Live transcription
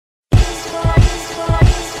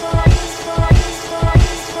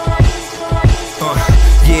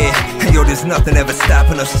there's nothing ever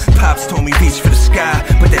stopping us. Pops told me reach for the sky,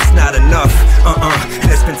 but that's not enough. And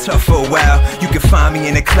it's been tough for a while. You can find me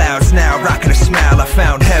in the clouds now, rocking a smile. I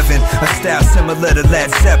found heaven, a style similar to Led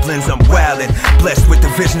Zeppelin's. I'm wildin', blessed with the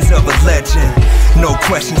visions of a legend. No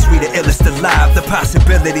questions, we the illest alive. The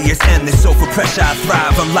possibility is endless, so for pressure I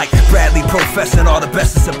thrive. I'm like Bradley, professing all the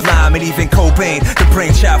best is sublime. And even Cobain, the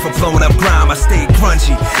brainchild for blowing up grime. I stay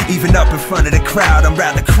grungy, even up in front of the crowd. I'm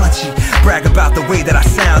rather crunchy, brag about the way that I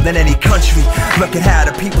sound in any country. Look at how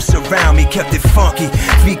the people surround me, kept it funky.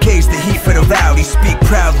 VK's the heat for the rowdy, speak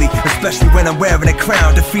proudly, especially when I'm wearing a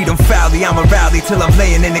crown. Defeat them foully, I'ma rally till I'm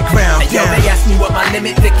laying in the ground. Yo, they ask me what my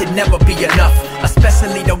limit, there could never be enough.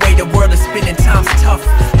 Especially the way the world is spinning, time's tough.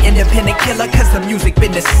 Independent killer, cause the music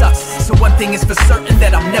business sucks. So one thing is for certain,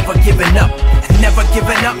 that I'm never giving up. Never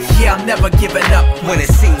giving up, yeah, I'm never giving up. When it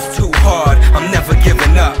seems too hard, I'm never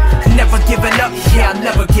giving up. Never giving up, yeah, I'm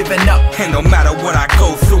never giving up. And no matter what I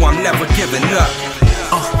go through, I'm never giving up.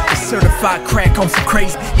 Certified crack on some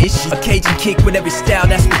crazy ish. A Cajun kick with every style,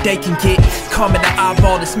 that's what they can get. Calm in the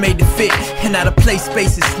eyeball that's made to fit. And out of place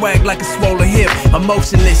spaces, swag like a swollen hip.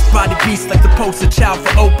 Emotionless, body beast like the poster child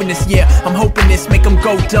for openness. Yeah, I'm hoping this make them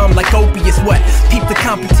go dumb like opiates. What? Peep the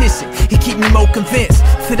competition, he keep me more convinced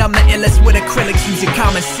that I'm the illest with acrylics using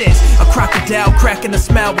common sense. A crocodile cracking a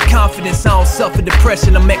smile with confidence. I don't suffer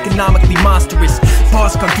depression, I'm economically monstrous.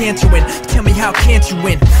 Bars gargantuan, tell me how can't you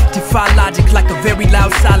win? Defy logic like a very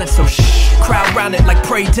loud silence. So shh, crowd round it like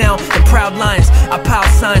prey down and proud lions. I pile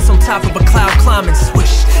signs on top of a cloud climbing.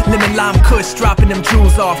 Swish, lemon lime kush, dropping them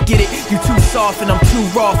jewels off. Get it? You too soft and I'm too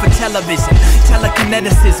raw for television.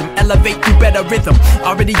 Telekineticism, elevate through better rhythm.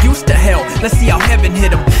 Already used to hell, let's see how heaven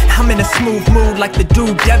hit him. I'm in a smooth mood like the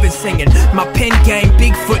dude Devin singing. My pen game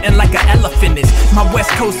Bigfoot and like an elephant is. My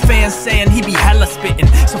West Coast fans saying he be hella spitting.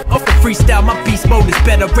 So off the freestyle, my beast mode is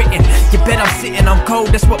better written. You bet I'm sitting on gold,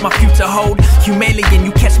 that's what my future hold. Humiliating,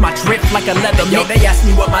 you catch my drift like a leather mitt. Yo, they ask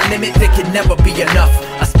me what my limit, there could never be enough.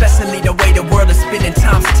 Especially the way the world is spinning,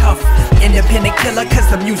 time's tough. Independent killer, cause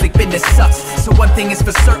the music business sucks. So one thing is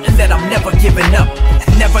for certain, that I'm never giving up.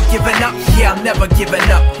 Never giving up, yeah, I'm never giving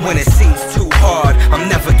up. When it seems too hard, I'm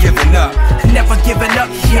never giving up. Never giving up,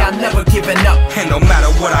 yeah, I'm never giving up. And no matter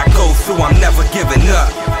what I go through, I'm never giving up.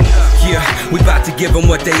 Yeah, we bout to give them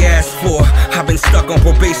what they asked for. I've been stuck on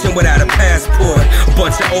probation without a passport. A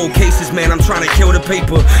bunch of old cases, man, I'm trying to kill the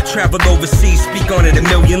paper. Travel overseas, speak on it a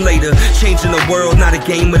million later. Changing the world, not a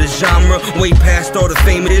game of the genre. Way past all the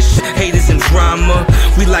fame of this shit, haters and drama.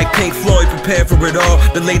 We like Pink Floyd, prepared for it all.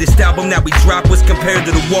 The latest album that we dropped was compared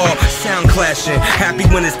to the wall. Sound clashing, happy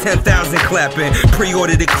when it's 10,000 clapping.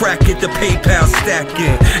 Pre-order the crack, get the PayPal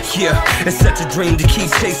stacking. Yeah, it's such a dream to keep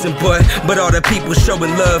chasing, but all the people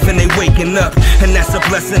showing love and they waking up, and that's a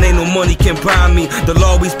blessing, ain't no money can buy me. There'll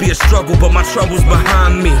always be a struggle, but my trouble's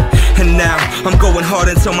behind me. And now, I'm going hard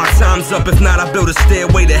until my time's up. If not, I build a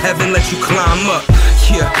stairway to heaven, let you climb up.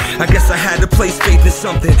 Yeah, I guess I had to place faith in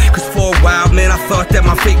something. Cause for a while, man, I thought that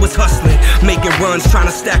my fate was hustling, making runs, trying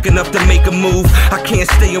to stack enough to make a move. I can't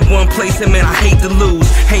stay in one place, and man, I hate to lose.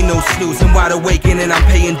 Ain't no snoozing, wide awake and I'm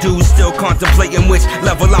paying dues. Still contemplating which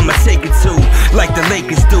level I'ma take it to. Like the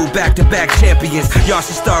Lakers do, back-to-back champions. Y'all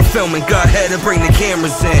should start filming, go ahead and bring the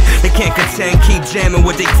cameras in. They can't contend, keep jamming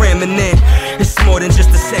what they cramming in. It's more than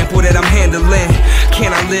just a sample that I'm handling.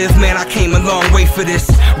 Can I live, man, I came a long way for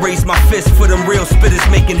this. Raise my fist for them real spitters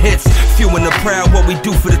making hits. Few in the proud, what we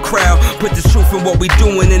do for the crowd. Put the truth in what we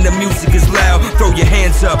doing and the music is loud. Throw your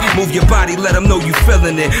hands up, move your body, let them know you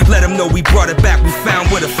feeling it. Let them know we brought it back, we found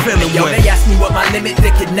where the feeling Yo, went. they ask me what my limit,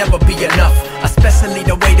 there could never be enough. Especially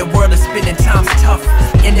the way the world is spinning, time's tough.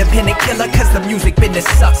 Independent killer, cause the music business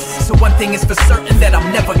sucks. So one thing is for certain, that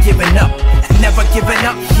I'm never giving up. Never giving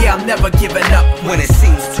up, yeah, I'm never giving up. When it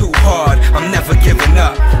seems too hard, I'm never giving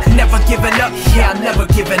up. Never giving up, yeah, I'm never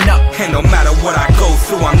giving up. And no matter what I go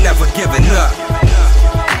through, I'm never giving up.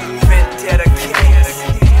 Vendetta.